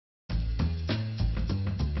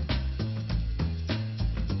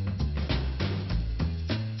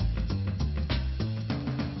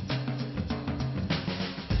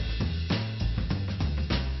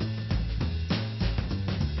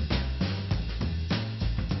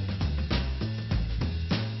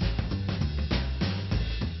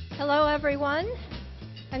Hello, everyone,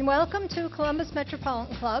 and welcome to Columbus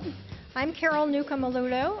Metropolitan Club. I'm Carol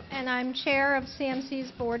Newcomb-Maluto, and I'm chair of CMC's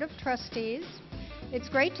Board of Trustees. It's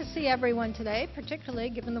great to see everyone today, particularly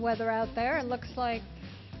given the weather out there. It looks like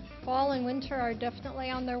fall and winter are definitely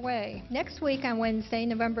on their way. Next week on Wednesday,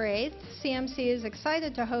 November 8th, CMC is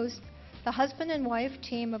excited to host the husband and wife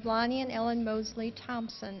team of Lonnie and Ellen Mosley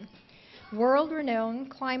Thompson, world-renowned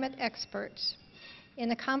climate experts,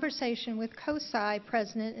 in a conversation with COSI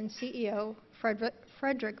President and CEO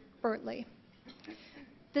Frederick Bertley.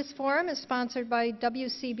 This forum is sponsored by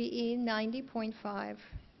WCBE 90.5.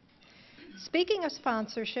 Speaking of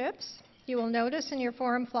sponsorships, you will notice in your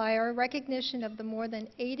forum flyer recognition of the more than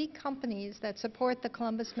 80 companies that support the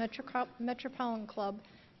Columbus Metropolitan Club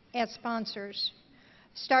as sponsors.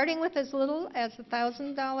 Starting with as little as a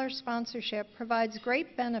 $1,000 sponsorship provides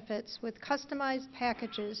great benefits with customized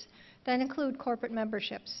packages that include corporate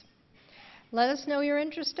memberships. Let us know you're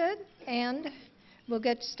interested, and we'll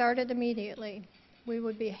get started immediately. We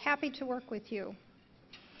would be happy to work with you.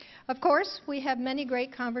 Of course, we have many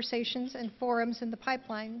great conversations and forums in the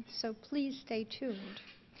pipeline, so please stay tuned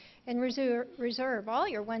and reserve all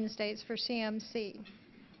your Wednesdays for CMC.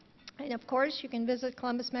 And of course, you can visit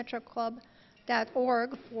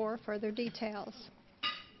columbusmetroclub.org for further details.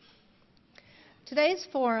 Today's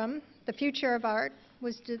forum, The Future of Art,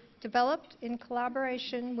 was developed in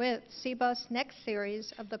collaboration with CBUS Next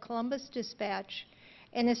Series of the Columbus Dispatch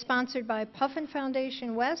and is sponsored by Puffin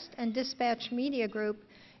Foundation West and Dispatch Media Group,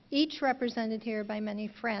 each represented here by many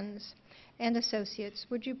friends and associates.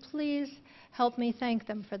 Would you please help me thank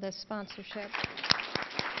them for this sponsorship?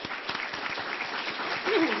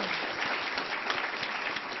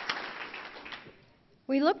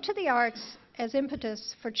 We look to the arts as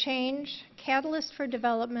impetus for change, catalyst for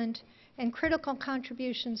development, and critical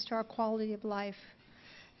contributions to our quality of life.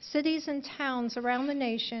 Cities and towns around the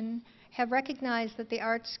nation have recognized that the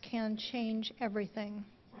arts can change everything.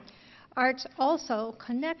 Arts also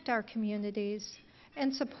connect our communities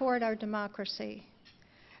and support our democracy.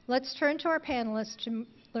 Let's turn to our panelists to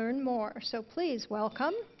learn more. So please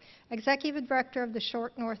welcome Executive Director of the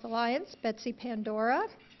Short North Alliance, Betsy Pandora,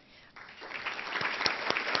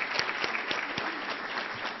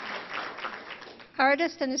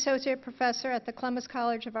 Artist and Associate Professor at the Columbus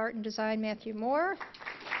College of Art and Design, Matthew Mohr,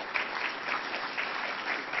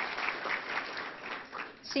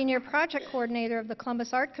 Senior Project Coordinator of the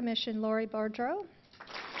Columbus Art Commission, Baudro,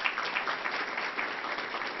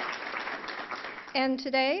 and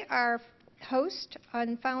today our host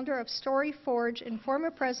and founder of Storyforge and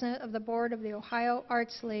former President of the Board of the Ohio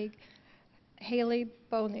Arts League, Haley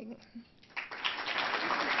Boehning.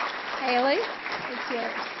 Haley, it's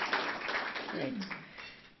yours. Great.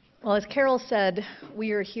 Well, as Carol said,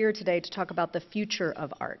 we are here today to talk about the future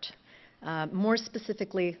of art, more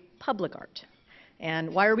specifically public art.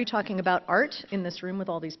 And why are we talking about art in this room with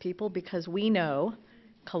all these people? Because we know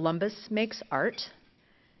Columbus makes art,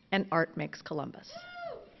 and art makes Columbus.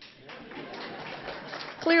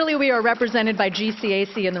 Clearly, we are represented by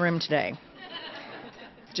GCAC in the room today.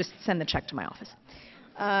 Just send the check to my office.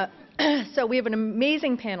 So we have an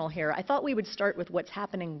amazing panel here. I thought we would start with what's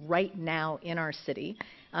happening right now in our city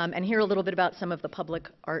and hear a little bit about some of the public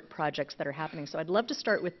art projects that are happening. So I'd love to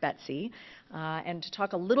start with Betsy and to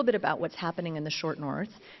talk a little bit about what's happening in the Short North,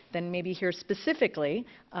 then maybe hear specifically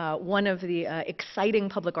one of the exciting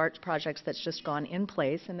public art projects that's just gone in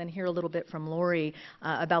place, and then hear a little bit from Lori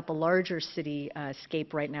about the larger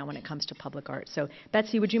cityscape right now when it comes to public art. So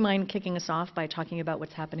Betsy, would you mind kicking us off by talking about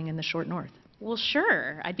what's happening in the Short North? Well,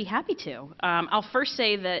 sure. I'd be happy to. I'll first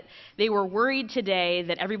say that they were worried today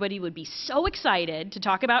that everybody would be so excited to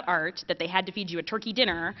talk about art that they had to feed you a turkey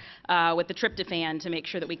dinner with the tryptophan to make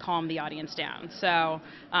sure that we calmed the audience down. So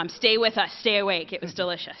stay with us, stay awake. It was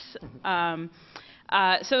delicious.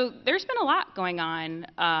 So there's been a lot going on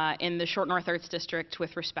in the Short North Arts District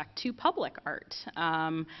with respect to public art.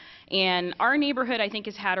 And our neighborhood, I think,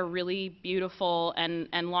 has had a really beautiful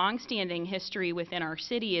and long-standing history within our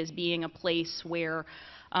city as being a place where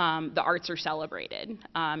the arts are celebrated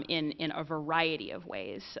in a variety of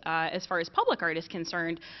ways. As far as public art is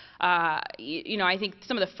concerned, you know, I think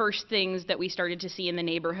some of the first things that we started to see in the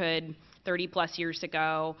neighborhood 30 plus years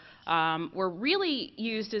ago were really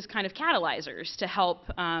used as kind of catalyzers to help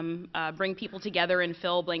bring people together and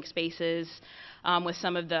fill blank spaces with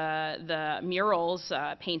some of the murals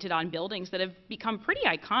painted on buildings that have become pretty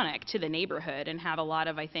iconic to the neighborhood and have a lot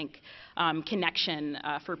of, I think, connection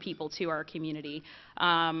for people to our community.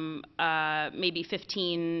 Maybe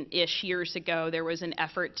 15-ish years ago, there was an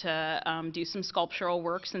effort to do some sculptural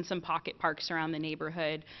works in some pocket parks around the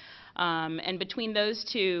neighborhood. And between those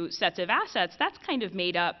two sets of assets, that's kind of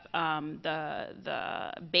made up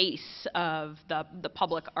the base of the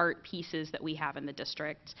public art pieces that we have in the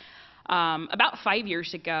district. About 5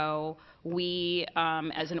 years ago, we,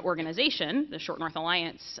 as an organization, the Short North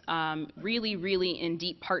Alliance, really in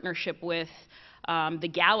deep partnership with the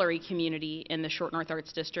gallery community in the Short North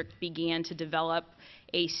Arts District, began to develop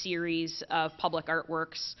a series of public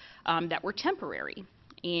artworks that were temporary.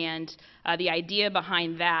 And the idea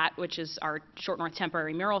behind that, which is our Short North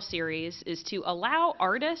Temporary Mural Series, is to allow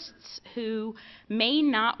artists who may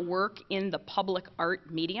not work in the public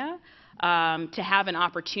art media to have an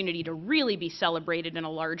opportunity to really be celebrated in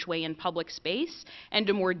a large way in public space and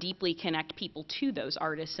to more deeply connect people to those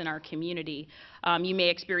artists in our community. You may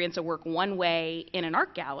experience a work one way in an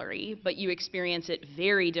art gallery, but you experience it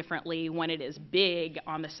very differently when it is big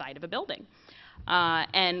on the side of a building.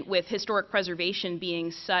 And with historic preservation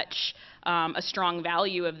being such a strong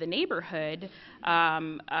value of the neighborhood,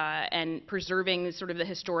 and preserving sort of the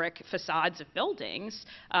historic facades of buildings,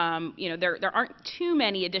 there aren't too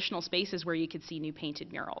many additional spaces where you could see new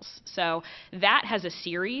painted murals. So that has a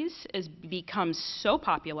series has become so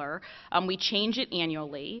popular. We change it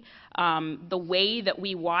annually. The way that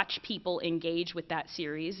we watch people engage with that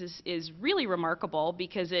series is really remarkable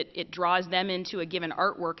because it draws them into a given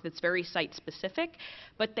artwork that's very site specific,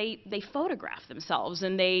 but they photograph themselves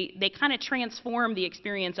and they kind of transform the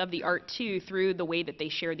experience of the art too through the way that they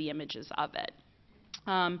share the images of it.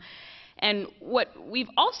 And what we've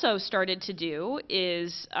also started to do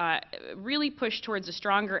is really push towards a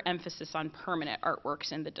stronger emphasis on permanent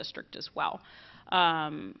artworks in the district as well.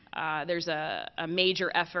 There's a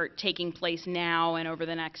major effort taking place now and over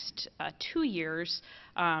the next 2 years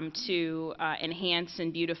to enhance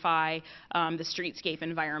and beautify the streetscape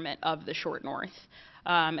environment of the Short North.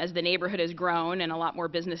 As the neighborhood has grown and a lot more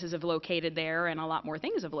businesses have located there and a lot more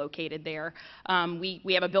things have located there,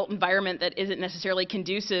 we have a built environment that isn't necessarily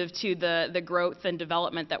conducive to the growth and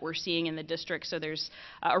development that we're seeing in the district, so there's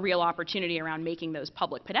a real opportunity around making those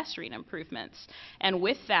public pedestrian improvements. And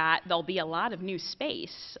with that, there'll be a lot of new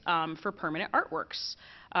space for permanent artworks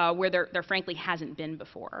where there frankly hasn't been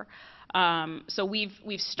before. So we've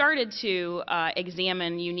started to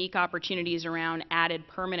examine unique opportunities around added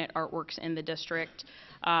permanent artworks in the district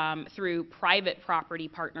through private property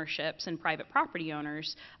partnerships and private property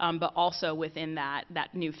owners, but also within that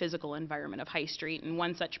new physical environment of High Street. And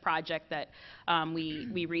one such project that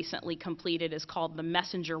we recently completed is called the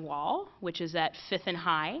Messenger Wall, which is at 5th and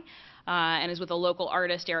High. And is with a local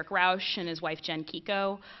artist, Eric Rausch, and his wife, Jen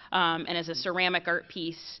Kiko, and is a ceramic art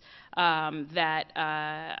piece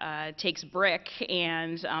that takes brick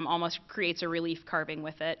and almost creates a relief carving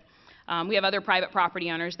with it. We have other private property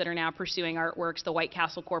owners that are now pursuing artworks. The White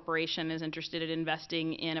Castle Corporation is interested in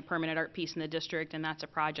investing in a permanent art piece in the district, and that's a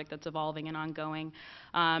project that's evolving and ongoing.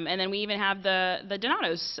 And then we even have the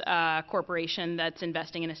Donato's Corporation that's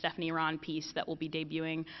investing in a Stephanie Ron piece that will be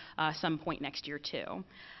debuting some point next year, too.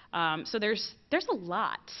 So there's a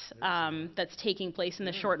lot that's taking place in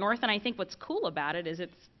the Short North, and I think what's cool about it is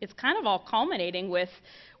it's kind of all culminating with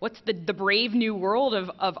what's the brave new world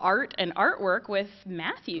of art and artwork with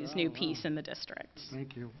Matthew's new piece in the district.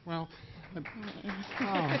 Thank you. Well,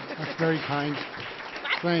 that's very kind.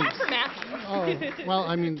 Thanks. Clap for Matthew. Oh, well,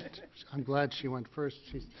 I mean, I'm glad she went first.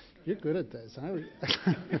 You're good at this.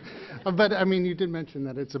 But I mean, you did mention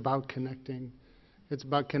that it's about connecting. It's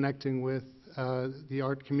about connecting with the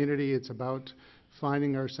art community. It's about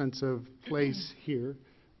finding our sense of place here,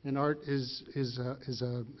 and art is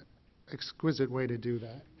a exquisite way to do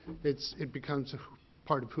that. It becomes a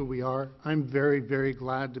part of who we are. I'm very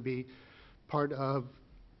glad to be part of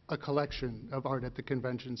a collection of art at the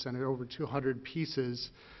Convention Center, over 200 pieces.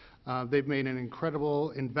 They've made an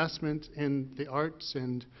incredible investment in the arts,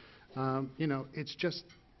 and it's just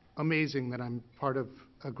amazing that I'm part of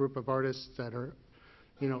a group of artists that are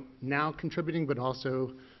now contributing, but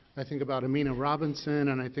also I think about Amina Robinson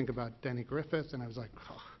and I think about Denny Griffith, and I was like,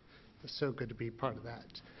 oh, it's so good to be part of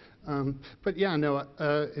that. But yeah, no,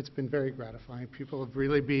 it's been very gratifying. People have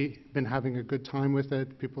really been having a good time with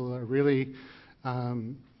it. People are really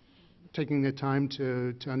taking the time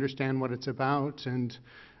to understand what it's about, and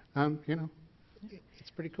it's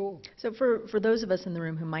pretty cool. So for those of us in the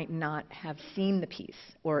room who might not have seen the piece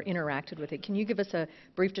or interacted with it, can you give us a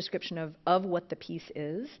brief description of what the piece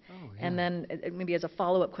is? Oh, yeah. And then maybe as a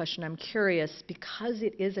follow-up question, I'm curious, because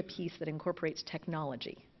it is a piece that incorporates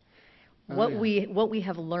technology, what we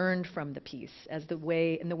have learned from the piece as the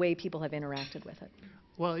way people have interacted with it.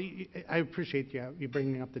 Well, I appreciate you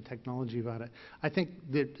bringing up the technology about it. I think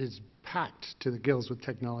that it's packed to the gills with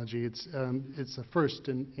technology. It's the first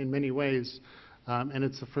in many ways. and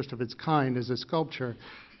it's the first of its kind as a sculpture.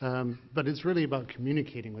 But it's really about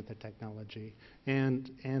communicating with the technology, and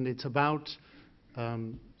it's about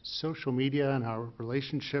social media and our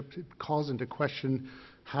relationship. It calls into question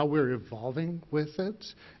how we're evolving with it,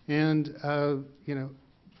 and you know,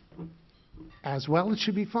 as well, it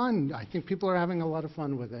should be fun. I think people are having a lot of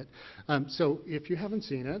fun with it. So if you haven't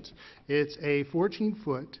seen it, it's a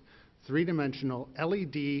 14-foot, three-dimensional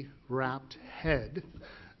LED-wrapped head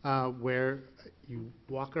where you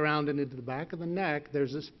walk around and into the back of the neck.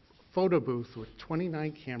 There's this photo booth with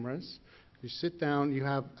 29 cameras. You sit down, you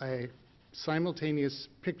have a simultaneous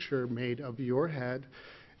picture made of your head,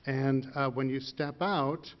 and when you step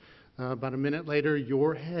out, about a minute later,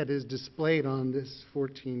 your head is displayed on this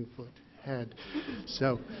 14-foot head.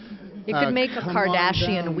 So You could make a come on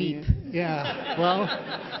Kardashian down. weep. Yeah, well,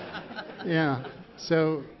 yeah.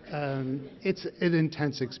 So it's an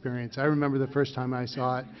intense experience. I remember the first time I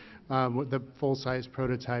saw it, with the full-size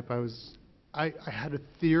prototype. I had a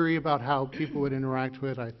theory about how people would interact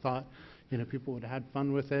with it. I thought, you know, people would have had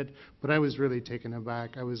fun with it, but I was really taken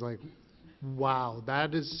aback. I was like, wow,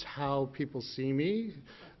 that is how people see me.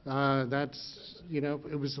 That's, you know,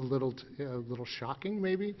 it was a little shocking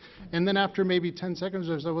maybe. And then after maybe 10 seconds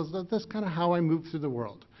or so, that's kind of how I move through the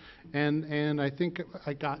world. And I think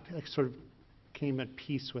I sort of came at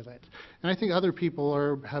peace with it. And I think other people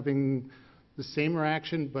are having the same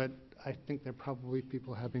reaction, but I think there are probably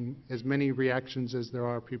people having as many reactions as there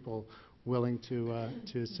are people willing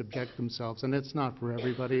to subject themselves. And it's not for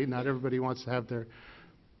everybody. Not everybody wants to have their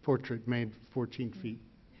portrait made 14 feet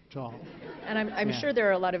tall. And I'm Yeah. sure there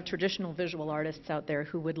are a lot of traditional visual artists out there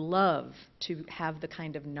who would love to have the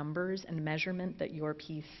kind of numbers and measurement that your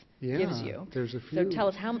piece gives Yeah, you. there's a So few. tell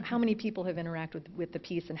us, how many people have interacted with the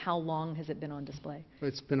piece, and how long has it been on display?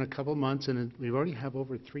 It's been a couple months, and we already have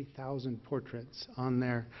over 3,000 portraits on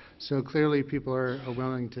there. So clearly people are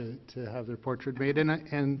willing to have their portrait made.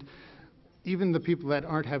 And even the people that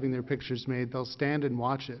aren't having their pictures made, they'll stand and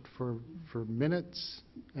watch it for minutes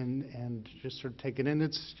and just sort of take it in.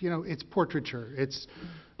 It's, you know, it's portraiture. It's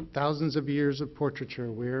thousands of years of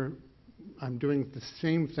portraiture where I'm doing the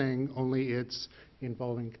same thing, only it's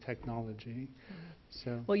involving technology.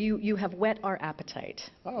 So, Well, you have whet our appetite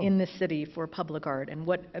in this city for public art and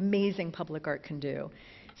what amazing public art can do.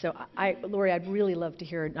 So, Lori, I'd really love to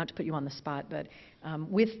hear, not to put you on the spot, but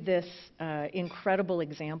with this incredible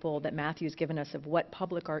example that Matthew's given us of what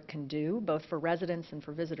public art can do, both for residents and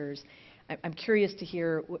for visitors, I'm curious to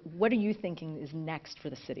hear, what are you thinking is next for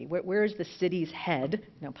the city? Where is the city's head,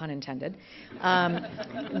 no pun intended,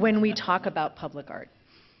 when we talk about public art?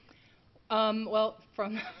 Well,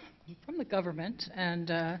 from the government,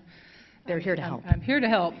 and They're here to help. I'm here to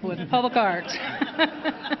help with public art.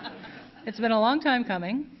 It's been a long time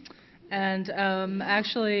coming, and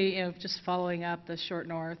actually, you know, just following up the Short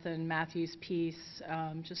North and Matthew's piece,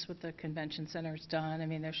 just what the convention center's done. I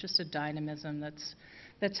mean, there's just a dynamism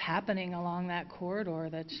that's happening along that corridor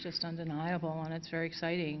that's just undeniable, and it's very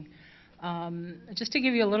exciting. Just to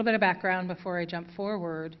give you a little bit of background before I jump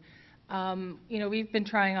forward. You know, we've been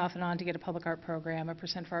trying off and on to get a public art program, a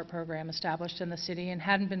Percent for Art program established in the city, and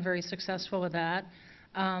hadn't been very successful with that.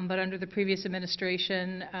 But under the previous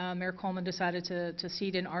administration, Mayor Coleman decided to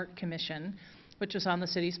seat an art commission, which was on the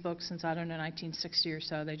city's books since, I don't know, 1960 or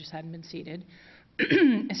so. They just hadn't been seated.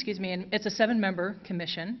 Excuse me. And it's a 7-member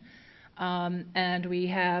commission. And we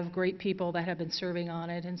have great people that have been serving on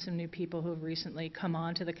it and some new people who have recently come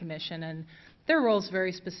on to the commission. And their role is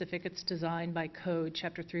very specific. It's designed by code,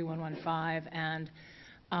 Chapter 3115. And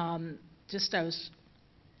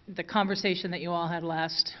the conversation that you all had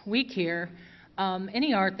last week here,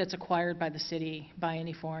 any art that's acquired by the city by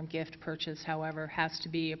any form, gift, purchase, however, has to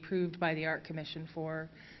be approved by the Art Commission for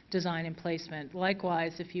design and placement.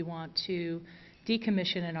 Likewise, if you want to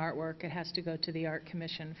decommission an artwork, it has to go to the Art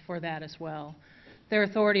Commission for that as well. Their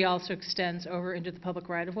authority also extends over into the public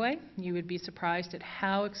right-of-way. You would be surprised at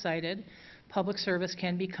how excited public service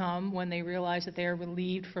can become when they realize that they are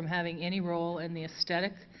relieved from having any role in the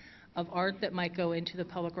aesthetic of art that might go into the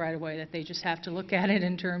public right-of-way, that they just have to look at it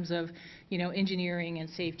in terms of, you know, engineering and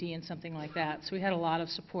safety and something like that. So we had a lot of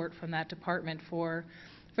support from that department for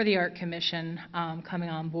the Art Commission coming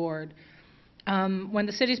on board. When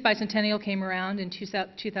the city's bicentennial came around in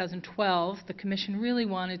 2012, the commission really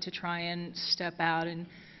wanted to try and step out, and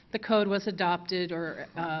the code was adopted or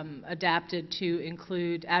adapted to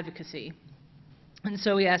include advocacy. And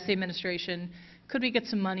so we asked the administration, could we get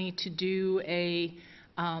some money to do a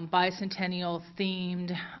bicentennial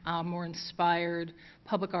themed, more inspired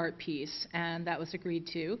public art piece? And that was agreed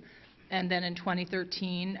to. And then in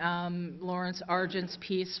 2013, Lawrence Argent's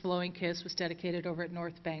piece, Flowing Kiss, was dedicated over at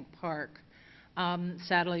North Bank Park.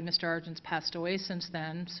 Sadly, Mr. Argent's passed away since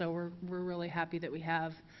then, so we're really happy that we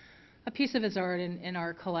have a piece of his art in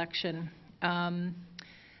our collection.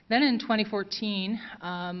 Then in 2014,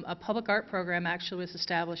 a public art program actually was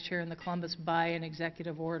established here in the Columbus by an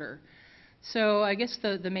executive order. So I guess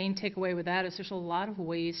the main takeaway with that is there's a lot of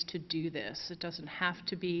ways to do this. It doesn't have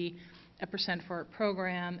to be a Percent for Art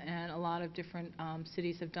program, and a lot of different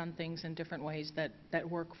cities have done things in different ways that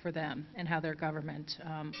work for them and how their government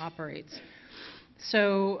operates.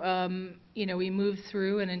 So, we moved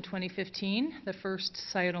through, and in 2015, the first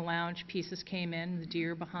Scioto Lounge pieces came in, the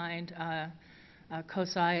deer behind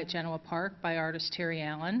Kosai at Genoa Park by artist Terry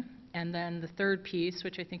Allen. And then the third piece,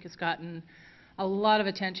 which I think has gotten a lot of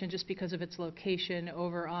attention just because of its location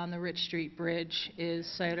over on the Rich Street Bridge, is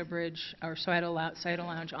Scioto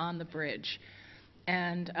Lounge on the bridge.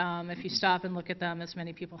 And if you stop and look at them, as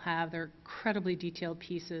many people have, they're incredibly detailed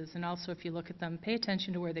pieces. And also, if you look at them, pay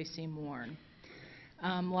attention to where they seem worn.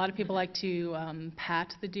 A lot of people like to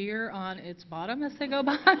pat the deer on its bottom as they go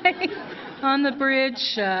by on the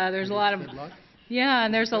bridge. There's a lot of, yeah,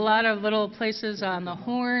 and there's a lot of little places on the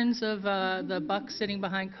horns of the buck sitting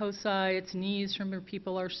behind Kosai, its knees from where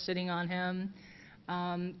people are sitting on him.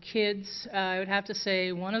 Kids, I would have to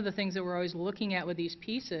say, one of the things that we're always looking at with these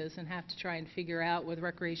pieces and have to try and figure out with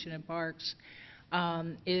Recreation and Parks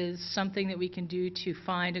is something that we can do to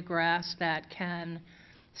find a grass that can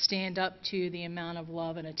stand up to the amount of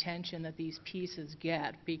love and attention that these pieces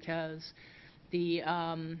get, because I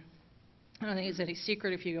don't think it's any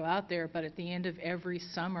secret if you go out there, but at the end of every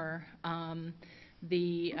summer,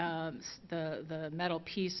 the metal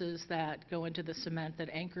pieces that go into the cement that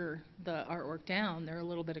anchor the artwork down, they're a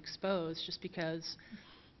little bit exposed just because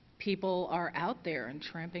people are out there and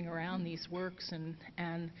tramping around these works,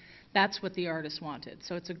 and that's what the artist wanted.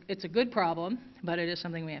 So it's a good problem, but it is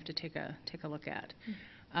something we have to take a look at.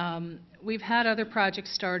 We've had other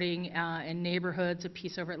projects starting in neighborhoods, a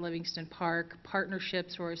piece over at Livingston Park,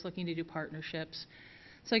 partnerships, we're always looking to do partnerships.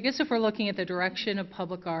 So I guess if we're looking at the direction of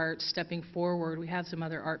public art stepping forward, we have some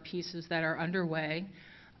other art pieces that are underway.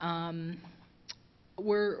 Right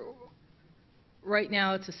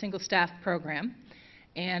now it's a single staff program,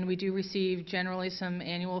 and we do receive generally some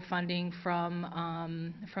annual funding from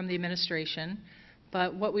the administration,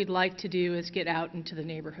 but what we'd like to do is get out into the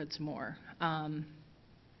neighborhoods more.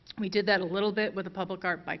 We did that a little bit with the Public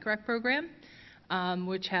Art Bike Rack program,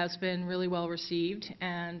 which has been really well received,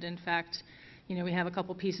 and in fact, we have a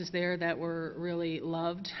couple pieces there that were really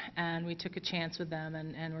loved, and we took a chance with them,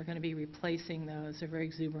 and we're going to be replacing those. They're very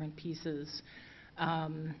exuberant pieces.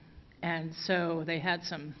 And so they had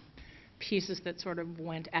some pieces that sort of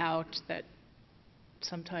went out that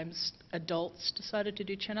sometimes adults decided to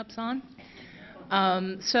do chin-ups on.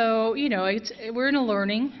 So, we're in a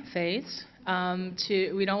learning phase.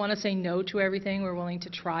 We don't want to say no to everything. We're willing to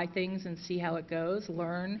try things and see how it goes,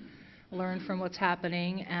 learn from what's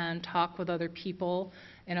happening, and talk with other people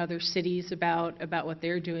in other cities about what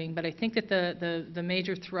they're doing. But I think that the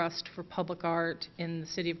major thrust for public art in the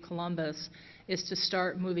city of Columbus is to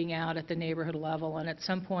start moving out at the neighborhood level. And at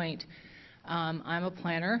some point, I'm a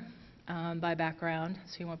planner by background,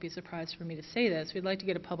 so you won't be surprised for me to say this. We'd like to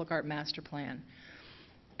get a public art master plan.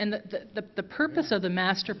 And the purpose of the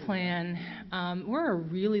master plan, we're a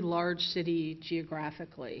really large city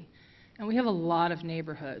geographically, and we have a lot of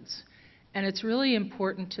neighborhoods. And it's really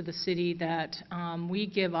important to the city that we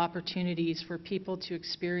give opportunities for people to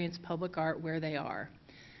experience public art where they are.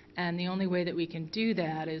 And the only way that we can do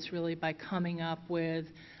that is really by coming up with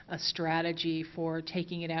a strategy for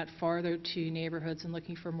taking it out farther to neighborhoods and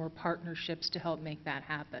looking for more partnerships to help make that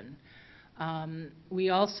happen. We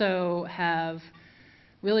also have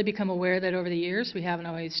really become aware that over the years we haven't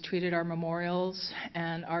always treated our memorials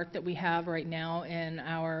and art that we have right now in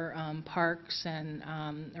our parks and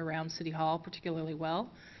around City Hall particularly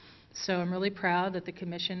well. So I'm really proud that the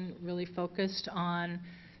Commission really focused on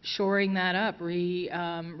shoring that up,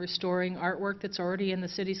 restoring artwork that's already in the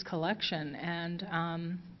city's collection. And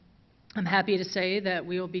I'm happy to say that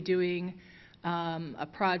we will be doing a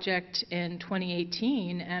project in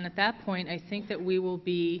 2018, and at that point I think that we will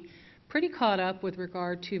be pretty caught up with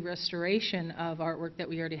regard to restoration of artwork that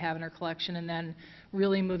we already have in our collection, and then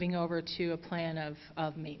really moving over to a plan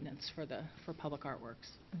of maintenance for public artworks.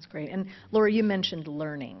 That's great. And Laura, you mentioned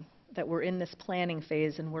learning, that we're in this planning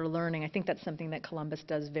phase and we're learning. I think that's something that Columbus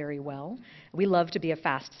does very well. We love to be a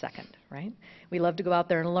fast second, right? We love to go out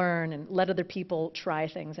there and learn and let other people try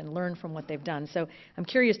things and learn from what they've done. So I'm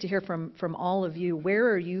curious to hear from all of you, where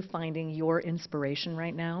are you finding your inspiration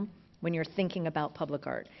right now when you're thinking about public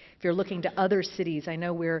art? If you're looking to other cities, I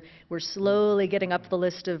know we're slowly getting up the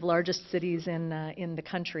list of largest cities in the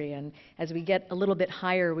country, and as we get a little bit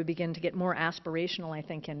higher, we begin to get more aspirational, I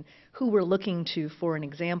think, in who we're looking to for an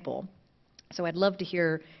example. So I'd love to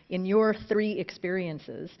hear, in your 3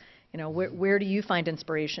 experiences, you know, where do you find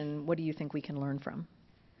inspiration? What do you think we can learn from?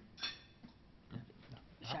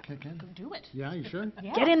 Do it. Yeah, you sure?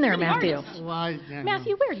 Yeah. Get in there, Matthew. Well,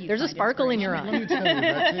 Matthew, where do you There's a find sparkle in your Let me eye. tell you,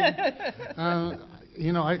 Betsy.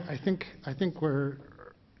 You know, I think we're,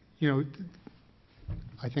 you know,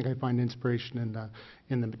 I think I find inspiration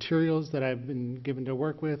in the materials that I've been given to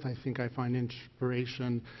work with. I think I find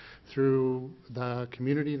inspiration through the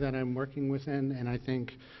community that I'm working within, and I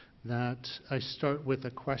think that I start with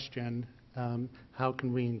a question: how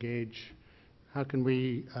can we engage? How can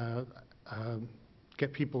we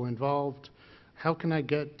get people involved? How can I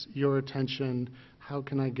get your attention? How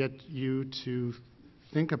can I get you to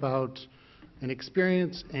think about an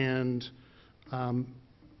experience and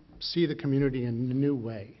see the community in a new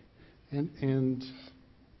way? And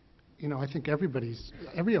you know, I think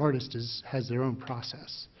every artist has their own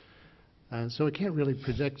process. So I can't really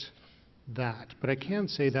predict that, but I can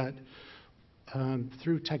say that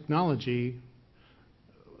through technology,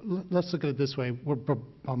 let's look at it this way: we're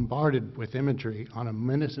bombarded with imagery on a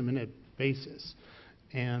minute-to-minute basis,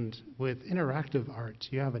 and with interactive art,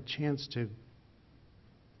 you have a chance to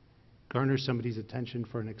garner somebody's attention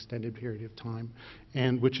for an extended period of time,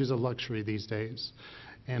 and which is a luxury these days.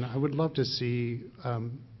 And I would love to see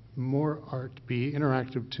more art be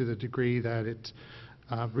interactive to the degree that it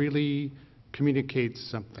really communicates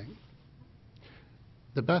something.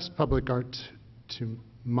 The best public art, to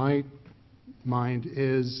my mind,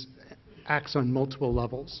 acts on multiple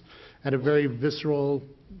levels. At a very visceral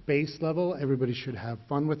base level, everybody should have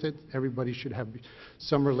fun with it. Everybody should have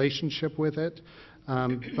some relationship with it.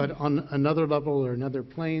 But on another level or another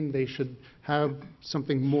plane, they should have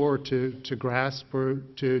something more to grasp or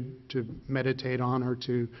to meditate on or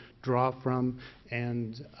to draw from.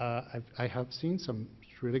 And I have seen some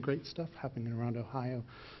really great stuff happening around Ohio.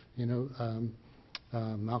 You know,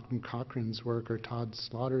 Malcolm Cochran's work or Todd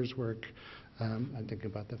Slaughter's work. I'm thinking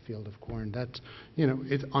about the Field of Corn. That, you know,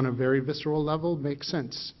 it on a very visceral level makes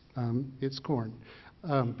sense. It's corn.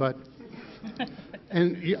 But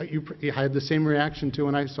and you had the same reaction to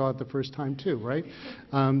when I saw it the first time too, right?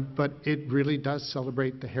 But it really does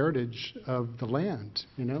celebrate the heritage of the land,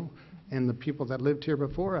 you know, and the people that lived here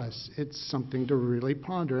before us. It's something to really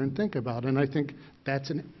ponder and think about, and I think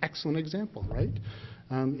that's an excellent example, right?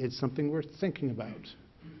 It's something worth thinking about.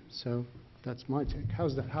 So that's my take.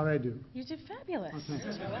 How's that? How did I do? You did fabulous. Oh,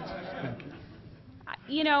 thanks. Thank you.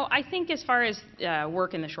 You know, I think as far as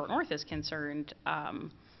work in the Short North is concerned,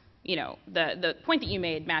 you know, the point that you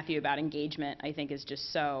made, Matthew, about engagement, I think is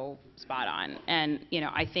just so spot on. And, you know,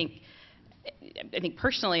 I think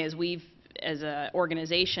personally, as we've, as an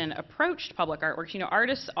organization, approached public artworks, you know,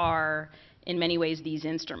 artists are, in many ways, these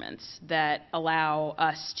instruments that allow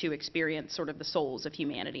us to experience sort of the souls of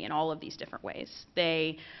humanity in all of these different ways.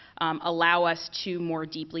 They allow us to more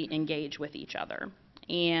deeply engage with each other.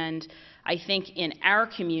 And I think in our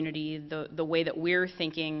community, the way that we're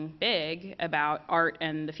thinking big about art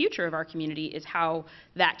and the future of our community is how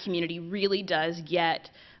that community really does get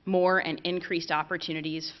more and increased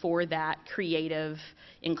opportunities for that creative,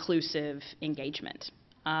 inclusive engagement.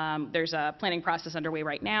 There's a planning process underway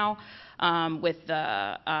right now with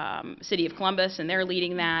the City of Columbus, and they're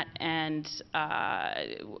leading that, and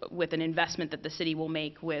with an investment that the city will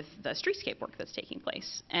make with the streetscape work that's taking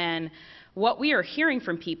place. And what we are hearing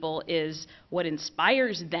from people is what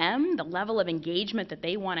inspires them, the level of engagement that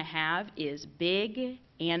they want to have, is big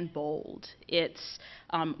and bold. It's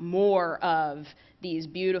more of these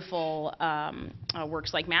beautiful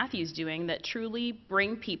works like Matthew's doing that truly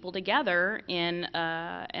bring people together in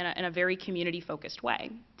a very community-focused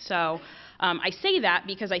way. So I say that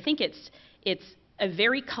because I think it's a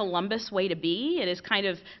very Columbus way to be. It is kind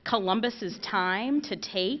of Columbus's time to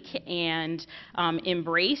take and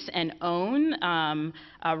embrace and own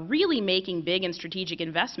really making big and strategic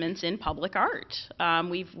investments in public art.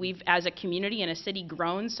 We've as a community and a city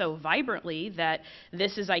grown so vibrantly that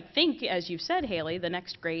this is, I think, as you've said, Haley, the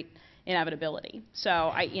next great inevitability. So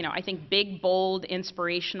I think big, bold,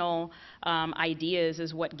 inspirational ideas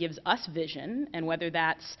is what gives us vision, and whether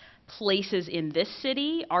that's places in this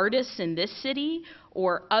city, artists in this city,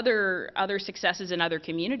 or other successes in other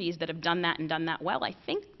communities that have done that and done that well, I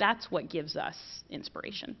think that's what gives us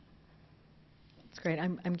inspiration. That's great.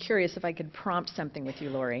 I'm curious if I could prompt something with you,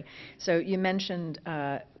 Lori. So you mentioned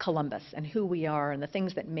Columbus and who we are and the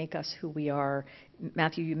things that make us who we are.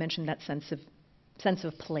 Matthew, you mentioned that sense of sense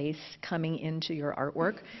of place coming into your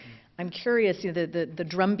artwork. I'm curious, the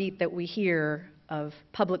drumbeat that we hear of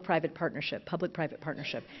public-private partnership, public-private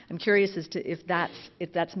partnership. I'm curious as to if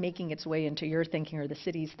that's making its way into your thinking or the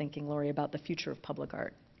city's thinking, Lori, about the future of public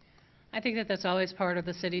art. I think that that's always part of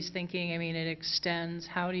the city's thinking. I mean, it extends,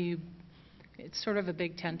 it's sort of a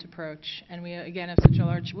big tent approach. And we, again, have such a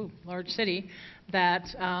large city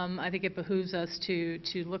that I think it behooves us to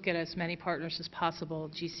look at as many partners as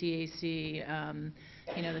possible, GCAC,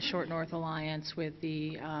 the Short North Alliance with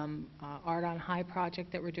the Art on High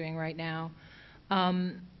project that we're doing right now.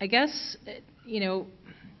 I guess,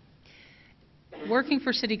 working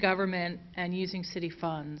for city government and using city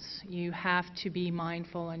funds, you have to be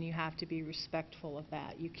mindful and you have to be respectful of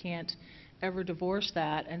that. You can't ever divorce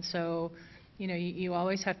that. And so, you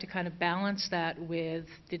always have to kind of balance that with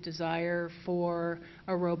the desire for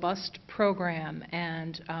a robust program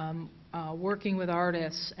and working with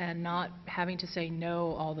artists and not having to say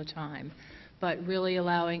no all the time, but really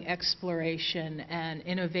allowing exploration and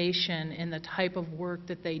innovation in the type of work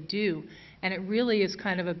that they do. And it really is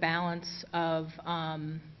kind of a balance of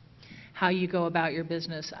how you go about your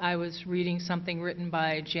business. I was reading something written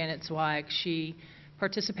by Janet Zweig. She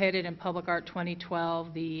participated in Public Art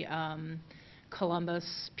 2012, the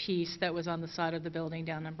Columbus piece that was on the side of the building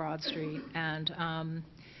down on Broad Street. And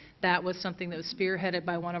that was something that was spearheaded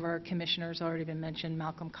by one of our commissioners, already been mentioned,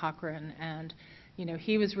 Malcolm Cochran. And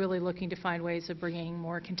he was really looking to find ways of bringing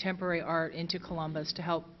more contemporary art into Columbus to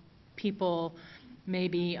help people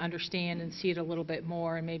maybe understand and see it a little bit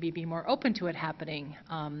more and maybe be more open to it happening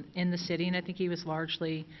in the city. And I think he was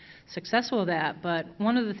largely successful with that. But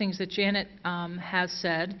one of the things that Janet has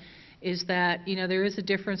said is that, there is a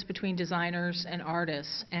difference between designers and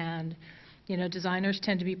artists. And, designers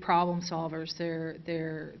tend to be problem solvers.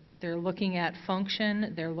 They're looking at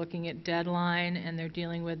function, they're looking at deadline, and they're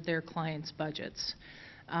dealing with their clients' budgets.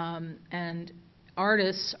 And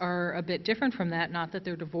artists are a bit different from that, not that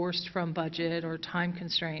they're divorced from budget or time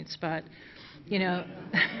constraints, but,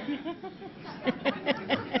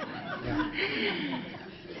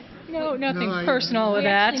 No, nothing personal with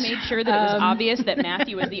that. We actually made sure that it was obvious that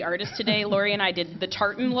Matthew was the artist today. Lori and I did the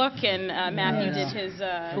tartan look, and Matthew did his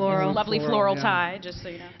lovely floral tie, just so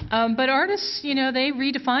you know. But artists, they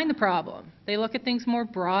redefine the problem. They look at things more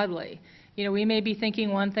broadly. We may be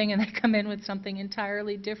thinking one thing and they come in with something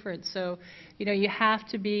entirely different. So, you have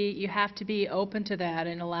to be open to that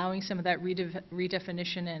and allowing some of that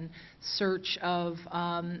redefinition and search of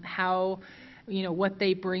how, what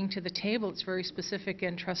they bring to the table. It's very specific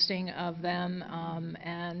and trusting of them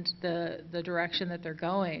and the direction that they're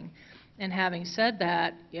going. And having said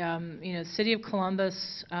that, City of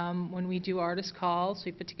Columbus, when we do artist calls,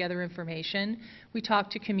 we put together information, we talk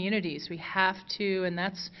to communities. We have to, and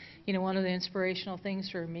that's, one of the inspirational things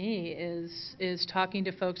for me is talking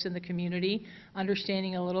to folks in the community,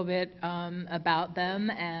 understanding a little bit about them.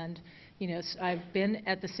 And I've been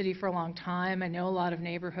at the city for a long time. I know a lot of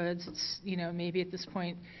neighborhoods. It's, maybe at this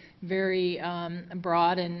point very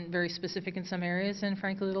broad and very specific in some areas, and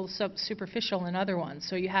frankly a little superficial in other ones.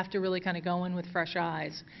 So you have to really kind of go in with fresh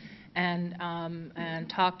eyes and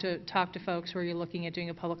talk to folks where you're looking at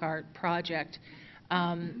doing a public art project.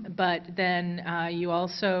 But then you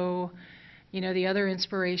also, the other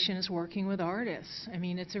inspiration is working with artists. I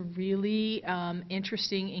mean, it's a really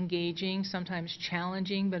interesting, engaging, sometimes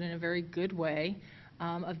challenging, but in a very good way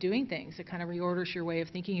of doing things. It kind of reorders your way of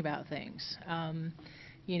thinking about things.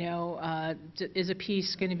 Is a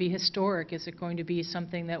piece going to be historic? Is it going to be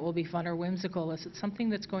something that will be fun or whimsical? Is it something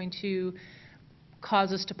that's going to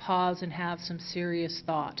cause us to pause and have some serious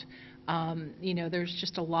thought? There's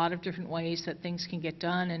just a lot of different ways that things can get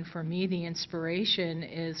done, and for me the inspiration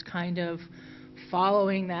is kind of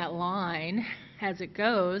following that line as it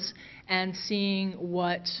goes and seeing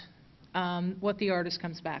what the artist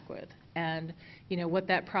comes back with, and what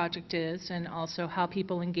that project is, and also how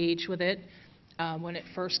people engage with it when it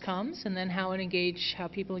first comes, and then how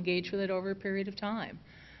people engage with it over a period of time.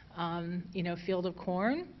 Field of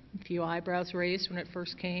Corn, a few eyebrows raised when it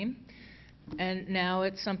first came. And now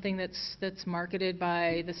it's something that's marketed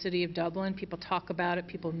by the City of Dublin. People talk about it.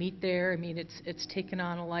 People meet there. I mean, it's taken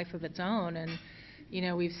on a life of its own. And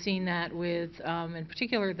we've seen that with, in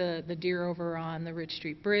particular, the deer over on the Ridge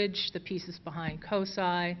Street Bridge, the pieces behind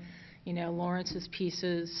COSI, Lawrence's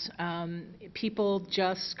pieces. People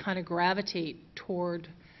just kind of gravitate toward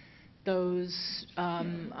those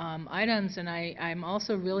items. And I'm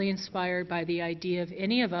also really inspired by the idea of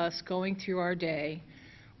any of us going through our day,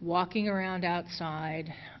 walking around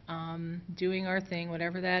outside, doing our thing,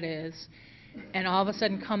 whatever that is, and all of a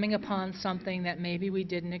sudden coming upon something that maybe we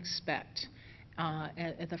didn't expect.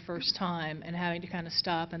 at the first time, and having to kind of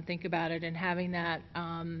stop and think about it, and having that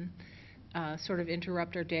sort of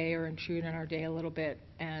interrupt our day or intrude on our day a little bit,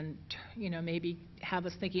 and maybe have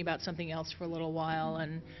us thinking about something else for a little while,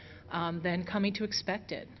 and then coming to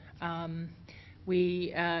expect it.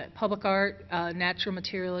 Public art, natural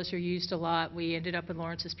materials are used a lot. We ended up in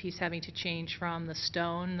Lawrence's piece having to change from the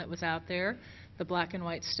stone that was out there, the black and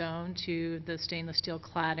white stone, to the stainless steel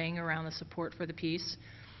cladding around the support for the piece.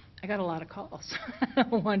 I got a lot of calls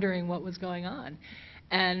wondering what was going on.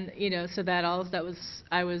 And, so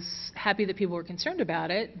I was happy that people were concerned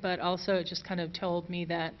about it, but also it just kind of told me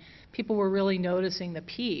that people were really noticing the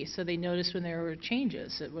piece, so they noticed when there were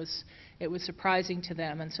changes. It was surprising to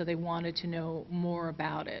them, and so they wanted to know more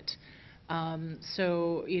about it.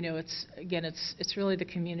 So, it's really the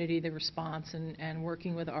community, the response, and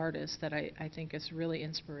working with artists that I think is really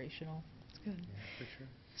inspirational. That's good. Yeah, for sure.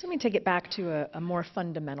 So let me take it back to a more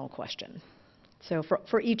fundamental question. So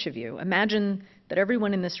for each of you, imagine that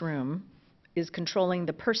everyone in this room is controlling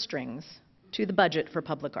the purse strings to the budget for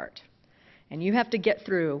public art. And you have to get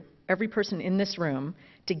through every person in this room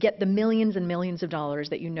to get the millions and millions of dollars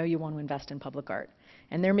that you want to invest in public art.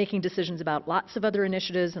 And they're making decisions about lots of other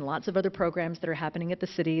initiatives and lots of other programs that are happening at the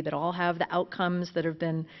city that all have the outcomes that have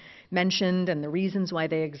been mentioned and the reasons why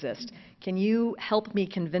they exist. Can you help me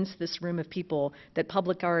convince this room of people that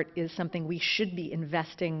public art is something we should be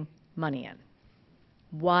investing money in?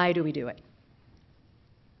 Why do we do it?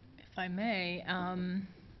 If I may,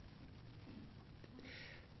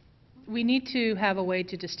 we need to have a way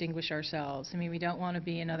to distinguish ourselves. I mean, we don't want to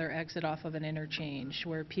be another exit off of an interchange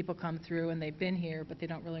where people come through and they've been here, but they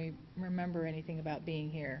don't really remember anything about being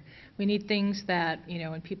here. We need things that,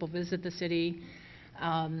 when people visit the city,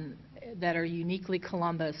 that are uniquely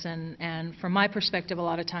Columbus. And from my perspective, a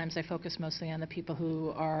lot of times I focus mostly on the people who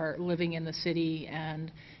are living in the city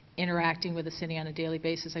and interacting with the city on a daily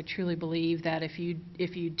basis. I truly believe that if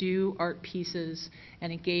you do art pieces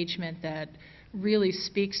and engagement that really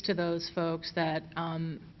speaks to those folks, that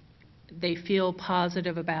they feel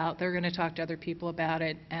positive about, they're going to talk to other people about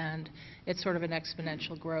it, and it's sort of an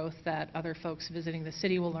exponential growth that other folks visiting the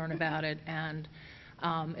city will learn about it, and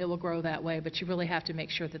it will grow that way. But you really have to make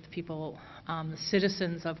sure that the people, the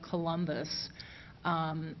citizens of Columbus,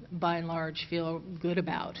 by and large, feel good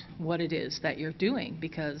about what it is that you're doing,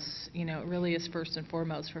 because it really is first and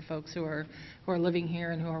foremost for folks who are living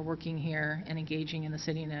here and who are working here and engaging in the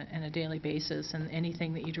city in a daily basis. And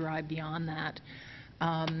anything that you derive beyond that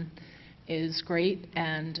is great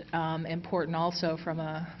and important also from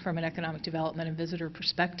an economic development and visitor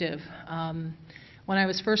perspective. When I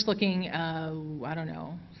was first looking,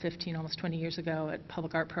 15, almost 20 years ago at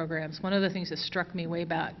public art programs, one of the things that struck me way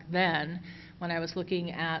back then, when I was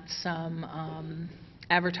looking at some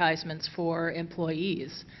advertisements for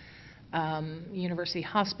employees, university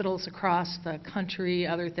hospitals across the country,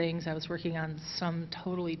 other things, I was working on some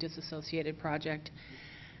totally disassociated project,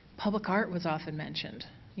 public art was often mentioned.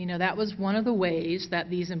 That was one of the ways that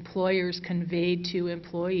these employers conveyed to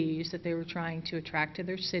employees that they were trying to attract to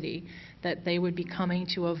their city, that they would be coming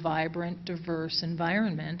to a vibrant, diverse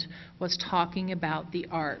environment, was talking about the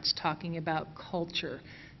arts, talking about culture,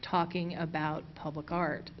 talking about public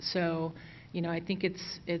art. So, I think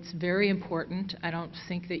it's very important. I don't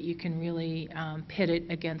think that you can really pit it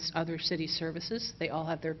against other city services. They all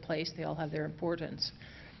have their place, they all have their importance.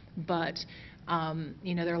 But there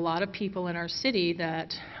are a lot of people in our city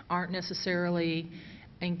that aren't necessarily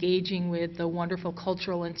engaging with the wonderful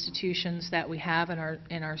cultural institutions that we have in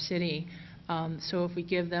our city. So if we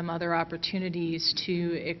give them other opportunities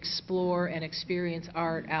to explore and experience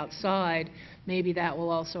art outside, maybe that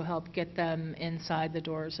will also help get them inside the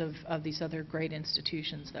doors of these other great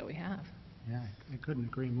institutions that we have. Yeah, I couldn't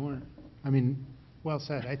agree more. I mean, well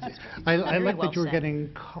said. I like that you were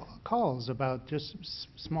getting calls about just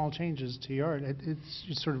small changes to your art. It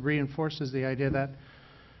just sort of reinforces the idea that,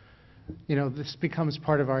 this becomes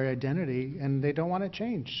part of our identity, and they don't want to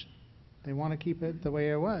change. They want to keep it the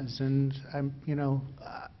way it was. And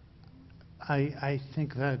I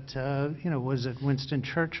think that was it Winston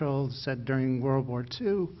Churchill said during World War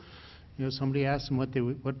II? Somebody asked him what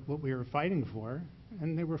we were fighting for,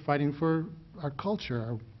 and they were fighting for our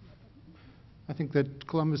culture. I think that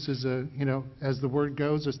Columbus is as the word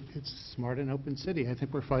goes, it's a smart and open city. I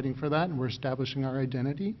think we're fighting for that, and we're establishing our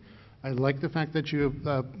identity. I like the fact that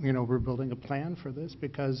we're building a plan for this,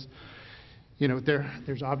 because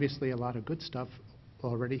there's obviously a lot of good stuff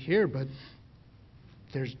already here, but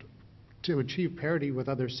to achieve parity with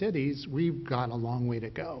other cities, we've got a long way to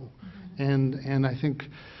go. Mm-hmm. And I think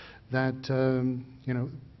that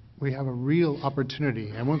we have a real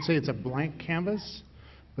opportunity. I won't say it's a blank canvas,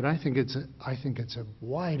 but I think it's a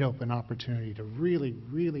wide open opportunity to really,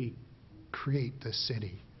 really create this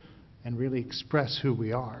city and really express who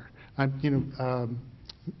we are.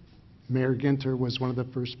 Mayor Ginter was one of the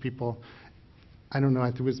first people. I don't know, I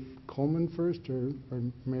think it was Coleman first or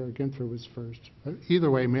Mayor Ginter was first. But either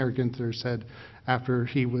way, Mayor Ginter said after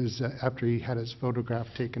he had his photograph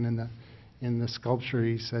taken in the sculpture,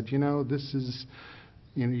 he said, this is,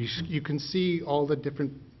 you can see all the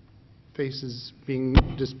different faces being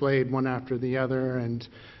displayed one after the other, and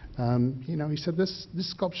he said this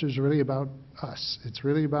sculpture is really about us. It's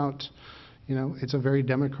really about, it's a very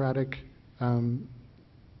democratic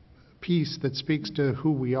piece that speaks to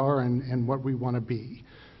who we are and what we want to be.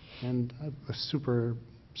 And I'm super,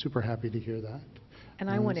 super happy to hear that. And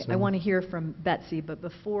I want to hear from Betsy, but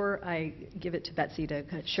before I give it to Betsy to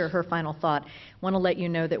share her final thought, I want to let you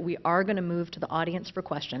know that we are going to move to the audience for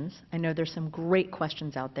questions. I know there's some great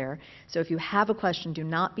questions out there. So if you have a question, do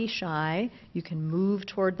not be shy. You can move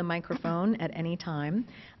toward the microphone at any time.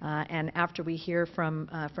 And after we hear from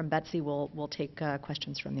Betsy, we'll take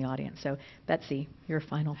questions from the audience. So Betsy, your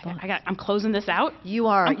final thought. I'm closing this out? You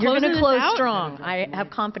are. You're going to close strong. I have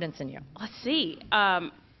confidence in you. Let's see.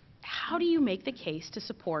 How do you make the case to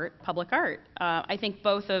support public art? I think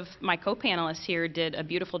both of my co-panelists here did a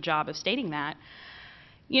beautiful job of stating that.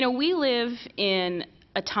 We live in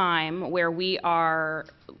a time where we are,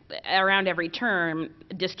 around every turn,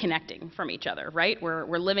 disconnecting from each other, right? We're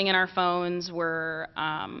living in our phones. We're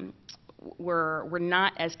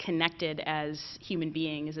not as connected as human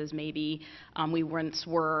beings as maybe we once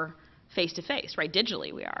were face to face, right?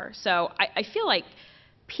 Digitally we are. So I feel like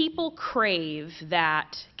people crave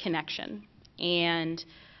that connection. And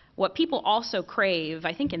what people also crave,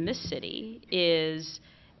 I think, in this city is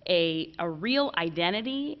a real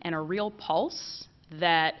identity and a real pulse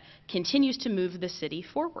that continues to move the city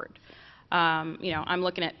forward. I'm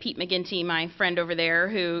looking at Pete McGinty, my friend over there,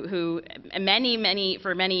 who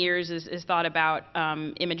for many years has thought about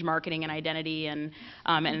image marketing and identity, and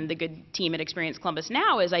the good team at Experience Columbus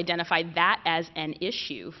now has identified that as an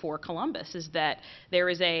issue for Columbus, is that there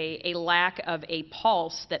is a lack of a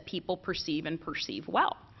pulse that people perceive and perceive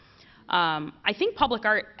well. I think public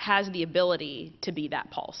art has the ability to be that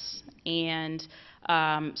pulse, and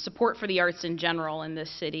support for the arts in general in this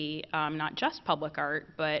city, not just public art,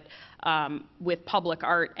 but with public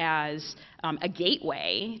art as a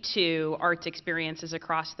gateway to arts experiences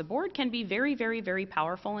across the board, can be very, very, very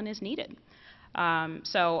powerful and is needed.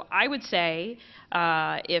 So I would say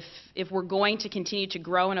if we're going to continue to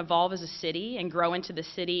grow and evolve as a city and grow into the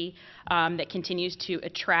city that continues to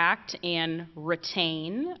attract and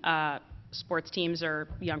retain sports teams or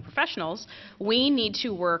young professionals, we need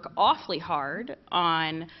to work awfully hard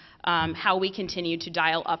on how we continue to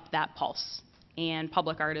dial up that pulse. And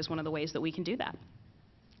public art is one of the ways that we can do that.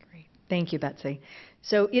 Great. Thank you, Betsy.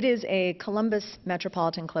 So it is a Columbus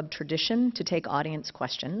Metropolitan Club tradition to take audience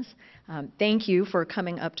questions. Thank you for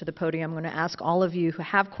coming up to the podium. I'm going to ask all of you who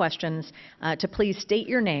have questions to please state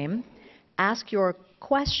your name, ask your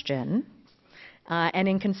question, and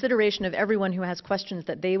in consideration of everyone who has questions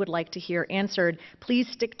that they would like to hear answered, please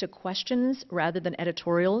stick to questions rather than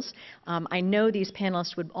editorials. I know these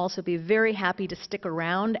panelists would also be very happy to stick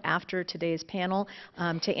around after today's panel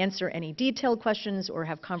to answer any detailed questions or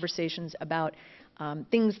have conversations about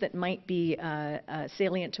things that might be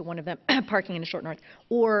salient to one of them, parking in a short north,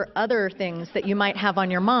 or other things that you might have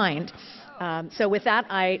on your mind. So with that,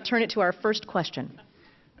 I turn it to our first question.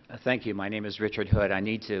 Thank you. My name is Richard Hood. I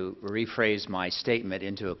need to rephrase my statement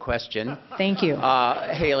into a question. Thank you.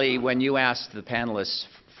 Haley, when you asked the panelists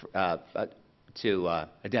to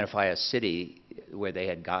identify a city where they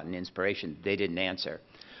had gotten inspiration, they didn't answer.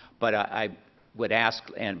 But I would ask,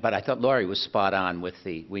 but I thought Laurie was spot on with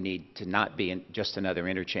we need to not be just another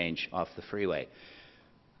interchange off the freeway.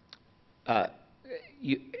 Have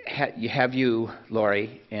you,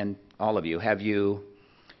 Laurie, and all of you, have you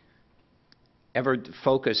ever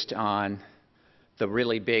focused on the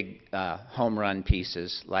really big home run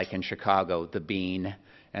pieces, like in Chicago, the Bean,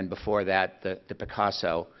 and before that, the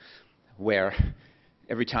Picasso, where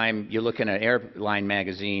every time you look in an airline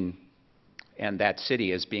magazine and that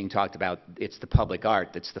city is being talked about, it's the public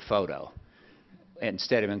art that's the photo,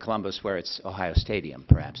 instead of in Columbus where it's Ohio Stadium,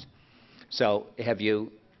 perhaps. So have you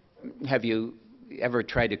ever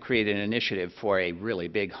tried to create an initiative for a really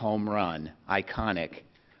big home run, iconic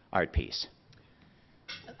art piece?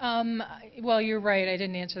 Well, you're right. I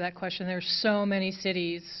didn't answer that question. There's so many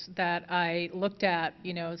cities that I looked at,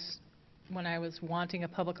 when I was wanting a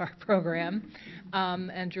public art program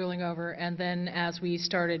and drooling over. And then as we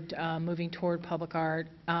started moving toward public art,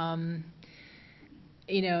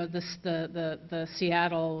 you know, the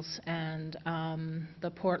Seattles and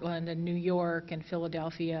the Portland and New York and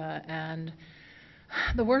Philadelphia, and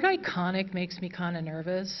the word iconic makes me kind of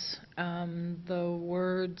nervous. The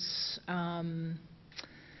words,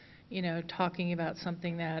 you know, talking about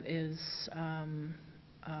something that is,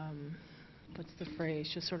 what's the phrase,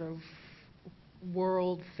 just sort of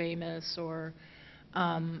world famous, or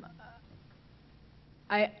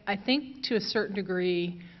I think to a certain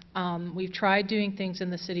degree, we've tried doing things in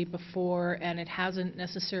the city before, and it hasn't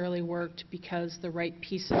necessarily worked because the right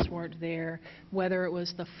pieces weren't there, whether it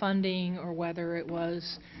was the funding or whether it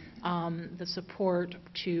was the support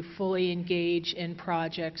to fully engage in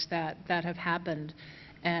projects that have happened.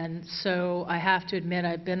 And so I have to admit,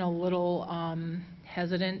 I've been a little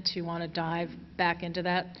hesitant to want to dive back into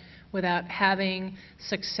that without having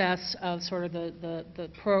success of sort of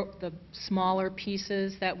the smaller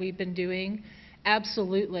pieces that we've been doing.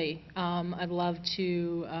 Absolutely, I'd love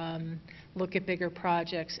to look at bigger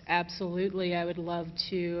projects. Absolutely, I would love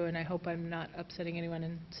to, and I hope I'm not upsetting anyone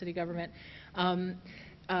in city government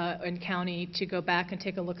and county, to go back and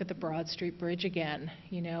take a look at the Broad Street Bridge again,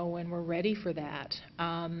 you know, when we're ready for that.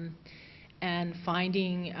 And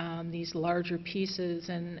finding these larger pieces,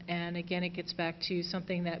 and again, it gets back to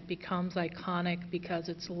something that becomes iconic because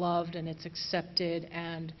it's loved and it's accepted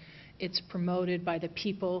and it's promoted by the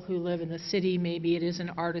people who live in the city. Maybe it is an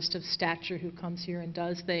artist of stature who comes here and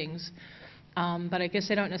does things. But I guess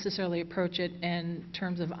I don't necessarily approach it in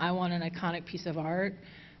terms of, I want an iconic piece of art.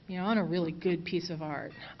 You know, I want a really good piece of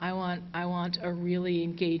art. I want a really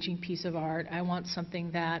engaging piece of art. I want something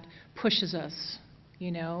that pushes us,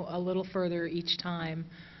 you know, a little further each time.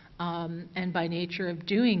 And by nature of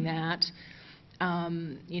doing that,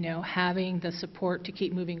 you know, having the support to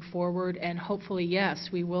keep moving forward, and hopefully, yes,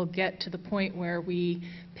 we will get to the point where we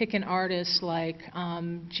pick an artist like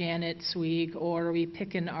Janet Zweig, or we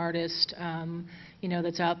pick an artist, you know,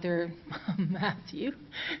 that's out there, Matthew,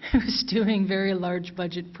 who's doing very large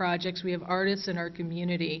budget projects. We have artists in our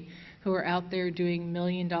community who are out there doing $1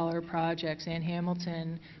 million projects. Ann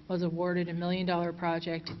Hamilton was awarded a $1 million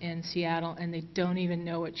project in Seattle, and they don't even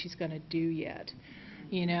know what she's going to do yet.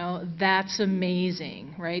 You know, that's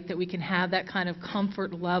amazing, right? That we can have that kind of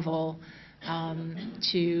comfort level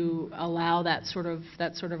to allow that sort of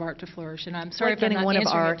art to flourish. And I'm sorry if I'm not answering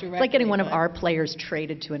it directly. It's like getting one of our players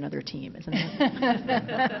traded to another team, isn't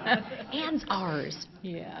it? Ann's ours.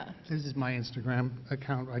 Yeah. This is my Instagram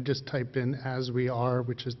account. I just type in "As We Are,"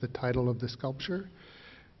 which is the title of the sculpture.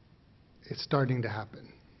 It's starting to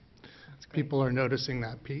happen. People are noticing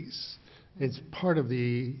that piece. It's part of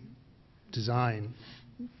the design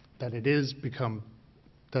that it does become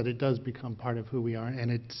part of who we are,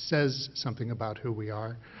 and it says something about who we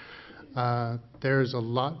are. There's a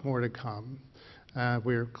lot more to come.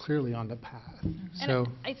 We're clearly on the path. So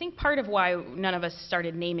I think part of why none of us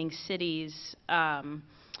started naming cities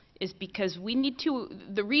is because we need to.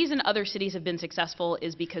 The reason other cities have been successful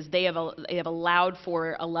is because they have allowed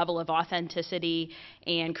for a level of authenticity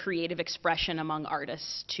and creative expression among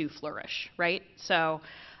artists to flourish, right? So.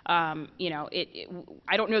 You know,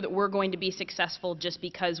 I don't know that we're going to be successful just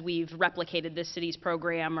because we've replicated this city's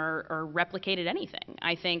program or replicated anything.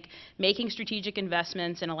 I think making strategic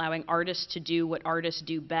investments and allowing artists to do what artists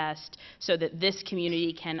do best so that this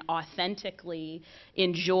community can authentically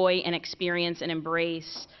enjoy and experience and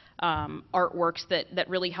embrace artworks that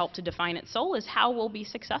really help to define its soul is how we'll be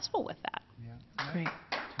successful with that. yeah. Great.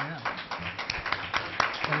 Yeah.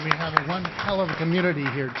 And we have one hell of a community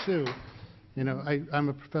here too. You know, I'm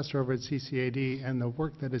a professor over at CCAD, and the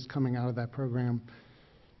work that is coming out of that program,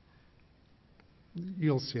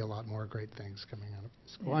 you'll see a lot more great things coming out of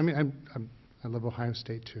school. I mean, I love Ohio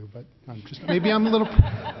State too, but maybe I'm a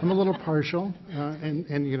little partial.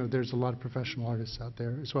 And you know, there's a lot of professional artists out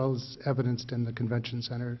there, as well as evidenced in the convention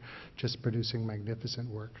center, just producing magnificent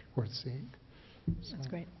work worth seeing. So. That's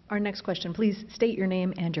great. Our next question, please state your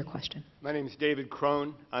name and your question. My name is David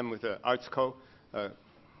Crone. I'm with Arts Co.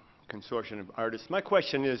 Consortium of artists. My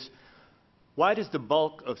question is, why does the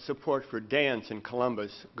bulk of support for dance in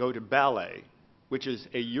Columbus go to ballet, which is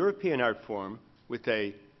a European art form with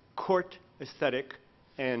a court aesthetic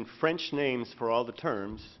and French names for all the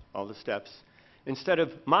terms, all the steps, instead of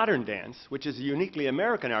modern dance, which is a uniquely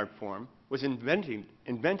American art form, was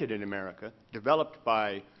invented in America, developed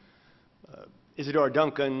by Isadora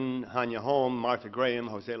Duncan, Hanya Holm, Martha Graham,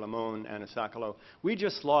 Jose Limon, Anna Sokolow. We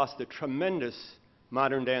just lost a tremendous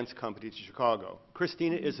modern dance company to Chicago,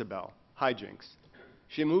 Christina Isabel, Hijinks.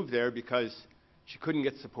 She moved there because she couldn't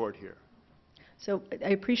get support here. So I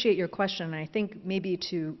appreciate your question, and I think maybe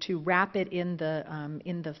to wrap it in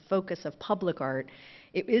the focus of public art,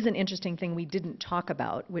 it is an interesting thing we didn't talk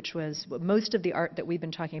about, which was most of the art that we've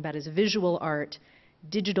been talking about is visual art,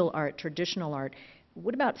 digital art, traditional art.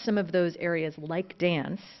 What about some of those areas like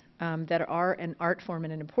dance that are an art form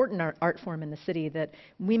and an important art form in the city that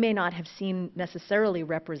we may not have seen necessarily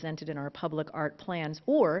represented in our public art plans,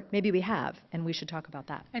 or maybe we have, and we should talk about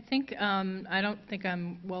that? I think, I don't think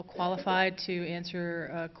I'm well qualified to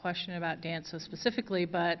answer a question about dance so specifically,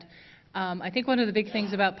 but I think one of the big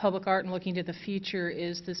things about public art and looking to the future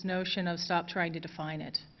is this notion of stop trying to define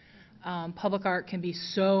it. Public art can be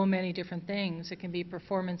so many different things. It can be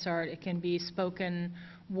performance art, it can be spoken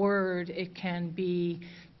word, it can be,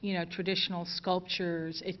 you know, traditional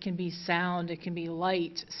sculptures, it can be sound, it can be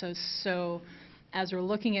light. So as we're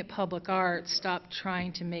looking at public art, stop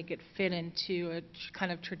trying to make it fit into a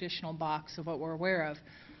kind of traditional box of what we're aware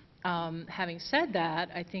of. Having said that,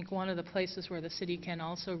 I think one of the places where the city can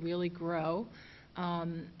also really grow,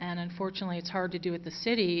 and unfortunately it's hard to do at the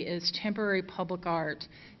city, is temporary public art.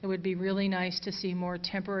 It would be really nice to see more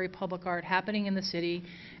temporary public art happening in the city.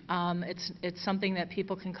 It's something that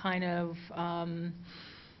people can kind of,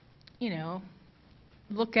 you know,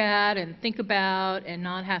 look at and think about and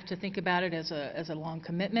not have to think about it as a long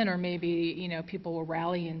commitment, or maybe, you know, people will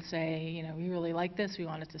rally and say, you know, we really like this, we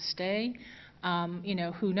want it to stay. You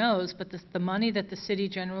know, who knows, but the money that the city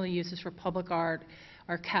generally uses for public art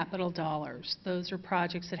are capital dollars. Those are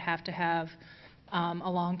projects that have to have a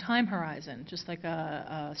long time horizon, just like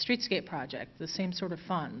a streetscape project, the same sort of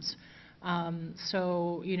funds.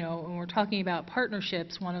 So, you know, when we're talking about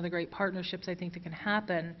partnerships, one of the great partnerships I think that can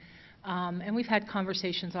happen, and we've had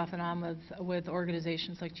conversations off and on with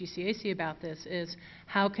organizations like GCAC about this, is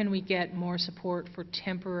how can we get more support for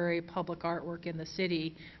temporary public artwork in the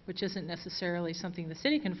city, which isn't necessarily something the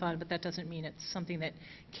city can fund, but that doesn't mean it's something that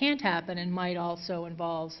can't happen and might also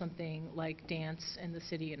involve something like dance in the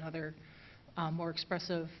city and other more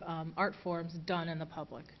expressive art forms done in the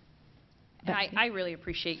public. And I really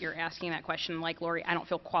appreciate your asking that question. Like Lori, I don't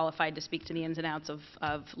feel qualified to speak to the ins and outs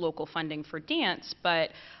of local funding for dance, but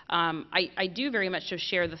I do very much just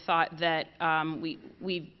share the thought that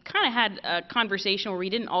we've kind of had a conversation where we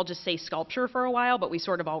didn't all just say sculpture for a while, but we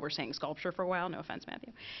sort of all were saying sculpture for a while. No offense,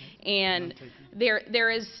 Matthew. And there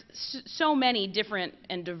is so many different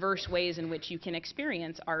and diverse ways in which you can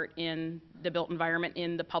experience art in the built environment,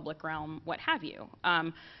 in the public realm, what have you.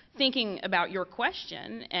 Thinking about your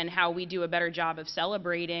question and how we do a better job of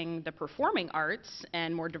celebrating the performing arts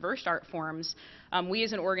and more diverse art forms, we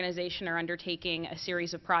as an organization are undertaking a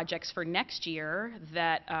series of projects for next year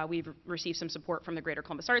that we've received some support from the Greater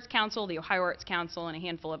Columbus Arts Council, the Ohio Arts Council, and a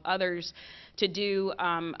handful of others to do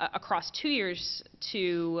across 2 years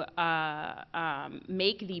to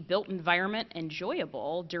make the built environment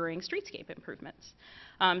enjoyable during streetscape improvements.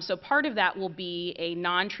 So part of that will be a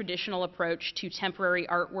non-traditional approach to temporary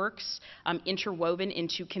artworks interwoven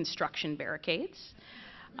into construction barricades.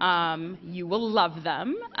 You will love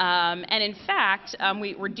them. And in fact,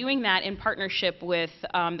 we're doing that in partnership with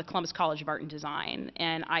the Columbus College of Art and Design.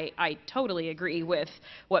 And I totally agree with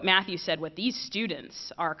what Matthew said. What these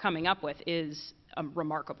students are coming up with is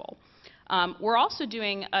remarkable. We're also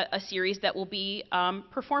doing a series that will be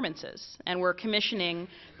performances, and we're commissioning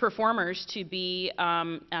performers to be,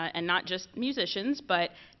 and not just musicians,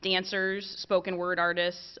 but dancers, spoken word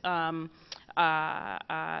artists,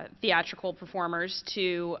 theatrical performers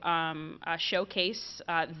to showcase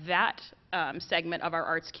that segment of our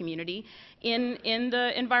arts community in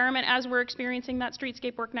the environment as we're experiencing that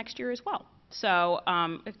streetscape work next year as well. So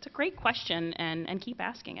it's a great question, and keep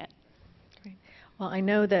asking it. Well, I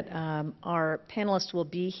know that our panelists will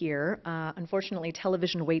be here. Unfortunately,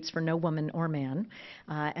 television waits for no woman or man.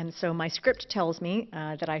 And so my script tells me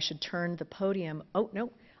that I should turn the podium. Oh,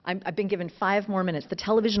 no, I've been given 5 more minutes. The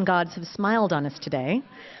television gods have smiled on us today.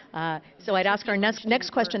 So I'd ask our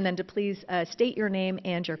next question then to please state your name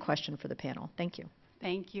and your question for the panel. Thank you.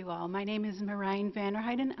 Thank you all. My name is Marijn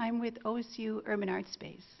Vanderheiden. I'm with OSU Urban Art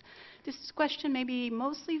Space. This question may be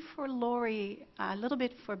mostly for Lori, a little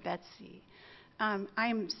bit for Betsy.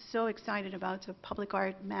 I'm so excited about the Public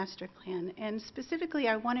Art Master Plan, and specifically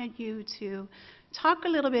I wanted you to talk a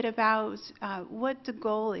little bit about what the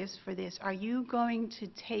goal is for this. Are you going to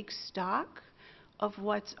take stock of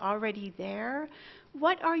what's already there?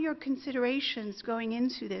 What are your considerations going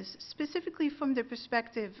into this, specifically from the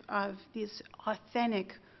perspective of this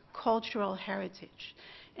authentic cultural heritage?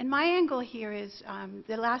 And my angle here is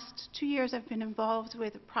the last 2 years I've been involved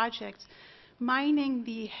with projects mining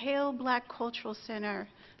the Hale Black Cultural Center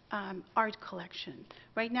art collection.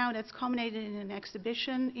 Right now, that's culminated in an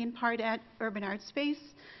exhibition in part at Urban Art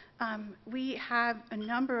Space. We have a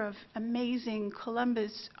number of amazing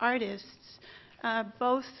Columbus artists,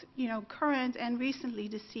 both current and recently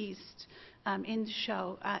deceased, in the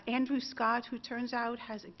show. Andrew Scott, who turns out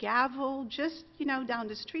has a gavel just down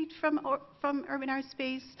the street from Urban Art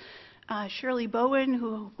Space. Shirley Bowen,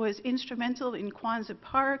 who was instrumental in Kwanzaa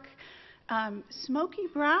Park. Smokey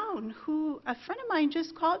Brown, who a friend of mine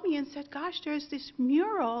just called me and said, gosh, there's this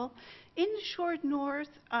mural in the Short North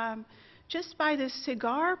just by the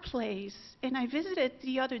cigar place, and I visited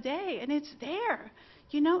the other day, and it's there,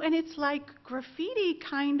 and it's like graffiti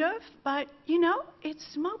kind of, but it's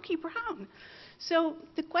Smokey Brown. So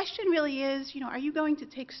the question really is, are you going to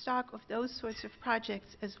take stock of those sorts of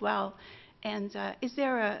projects as well? And is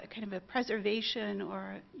there a kind of a preservation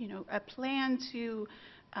or a plan to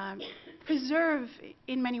preserve,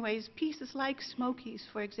 in many ways, pieces like Smokey's,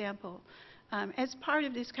 for example, as part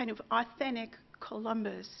of this kind of authentic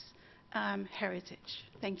Columbus heritage?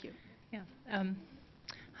 Thank you. Yeah.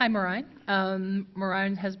 Hi, Mohr.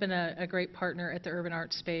 Mohr has been a great partner at the Urban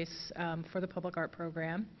Art Space for the public art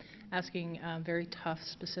program, asking very tough,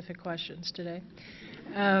 specific questions today.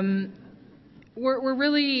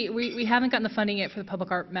 We haven't gotten the funding yet for the public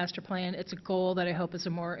art master plan. It's a goal that I hope is a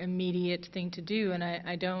more immediate thing to do, and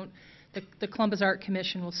the Columbus Art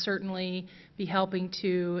Commission will certainly be helping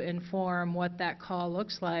to inform what that call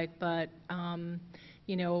looks like, but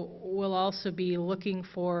we'll also be looking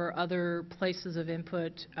for other places of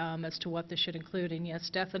input as to what this should include, and yes,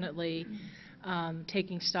 definitely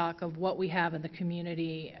taking stock of what we have in the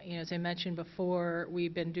community. As I mentioned before,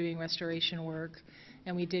 we've been doing restoration work,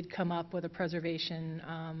 and we did come up with a preservation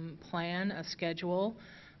plan, a schedule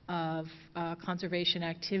of conservation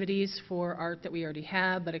activities for art that we already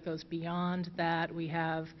have, but it goes beyond that. We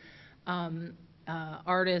have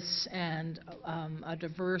artists and a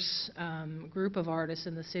diverse group of artists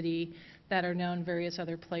in the city that are known various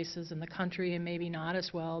other places in the country and maybe not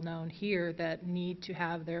as well known here that need to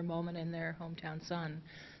have their moment in their hometown sun.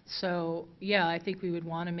 So yeah, I think we would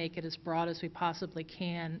want to make it as broad as we possibly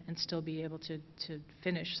can and still be able to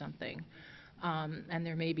finish something. And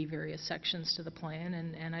there may be various sections to the plan,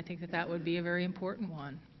 and I think that would be a very important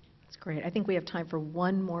one. That's great. I think we have time for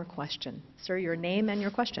one more question. Sir, your name and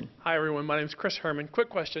your question. Hi, everyone. My name is Chris Herman. Quick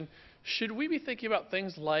question. Should we be thinking about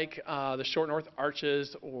things like the Short North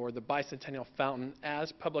Arches or the Bicentennial Fountain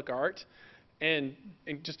as public art and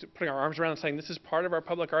just putting our arms around and saying this is part of our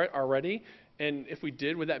public art already? And if we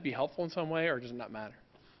did, would that be helpful in some way, or does it not matter?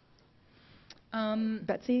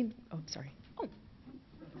 Betsy? Oh, sorry. Oh.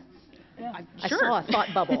 I saw a thought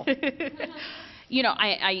bubble.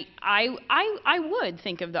 I would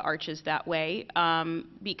think of the arches that way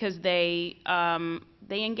because they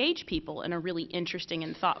engage people in a really interesting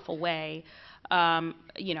and thoughtful way.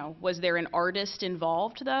 Was there an artist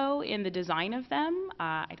involved, though, in the design of them?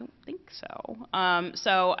 I don't think so.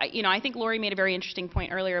 I think Lori made a very interesting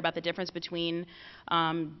point earlier about the difference between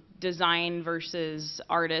design versus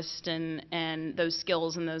artist and those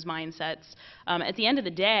skills and those mindsets. At the end of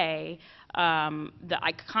the day, the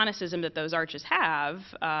iconicism that those arches have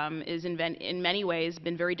is in many ways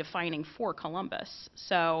been very defining for Columbus.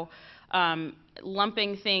 So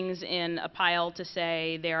lumping things in a pile to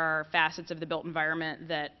say there are facets of the built environment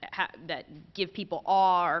that give people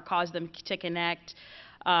awe or cause them to connect,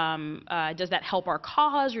 does that help our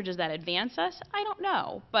cause or does that advance us? I don't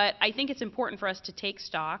know. But I think it's important for us to take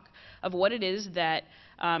stock of what it is that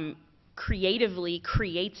creatively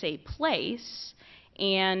creates a place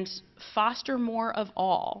and foster more of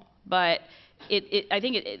all. But I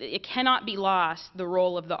think it cannot be lost, the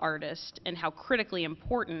role of the artist and how critically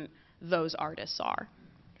important those artists are.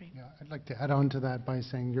 Yeah, I'd like to add on to that by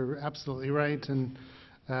saying you're absolutely right, and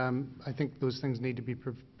I think those things need to be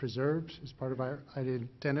preserved as part of our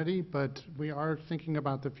identity, but we are thinking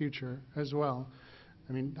about the future as well.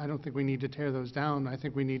 I mean, I don't think we need to tear those down. I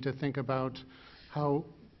think we need to think about how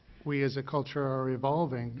we as a culture are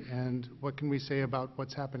evolving and what can we say about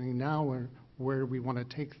what's happening now or where we want to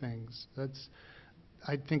take things.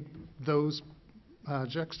 I think those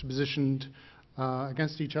juxtapositioned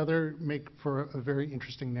against each other make for a very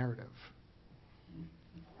interesting narrative.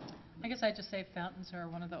 I guess I'd just say fountains are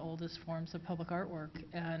one of the oldest forms of public artwork,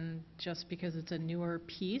 and just because it's a newer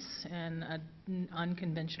piece and an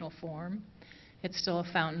unconventional form, it's still a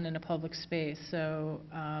fountain in a public space. So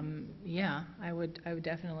yeah, I would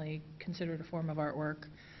definitely consider it a form of artwork.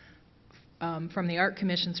 From the Art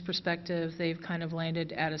Commission's perspective, they've kind of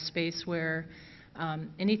landed at a space where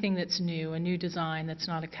anything that's new, a new design that's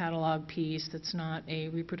not a catalog piece, that's not a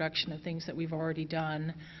reproduction of things that we've already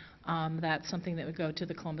done, That's something that would go to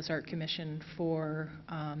the Columbus Art Commission for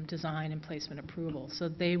design and placement approval. So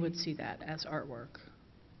they would see that as artwork.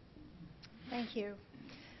 Thank you.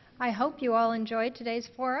 I hope you all enjoyed today's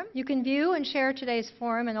forum. You can view and share today's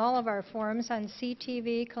forum and all of our forums on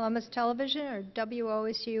CTV, Columbus Television, or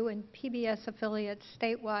WOSU and PBS affiliates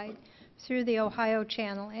statewide through the Ohio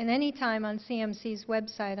channel, and anytime on CMC's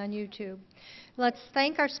website on YouTube. Let's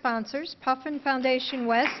thank our sponsors, Puffin Foundation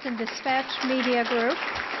West and Dispatch Media Group.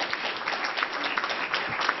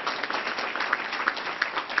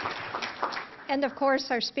 And of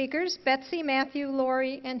course, our speakers, Betsy, Matthew,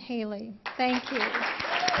 Lori, and Haley. Thank you.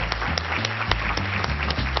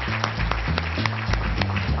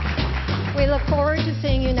 We look forward to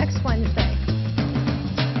seeing you next Wednesday.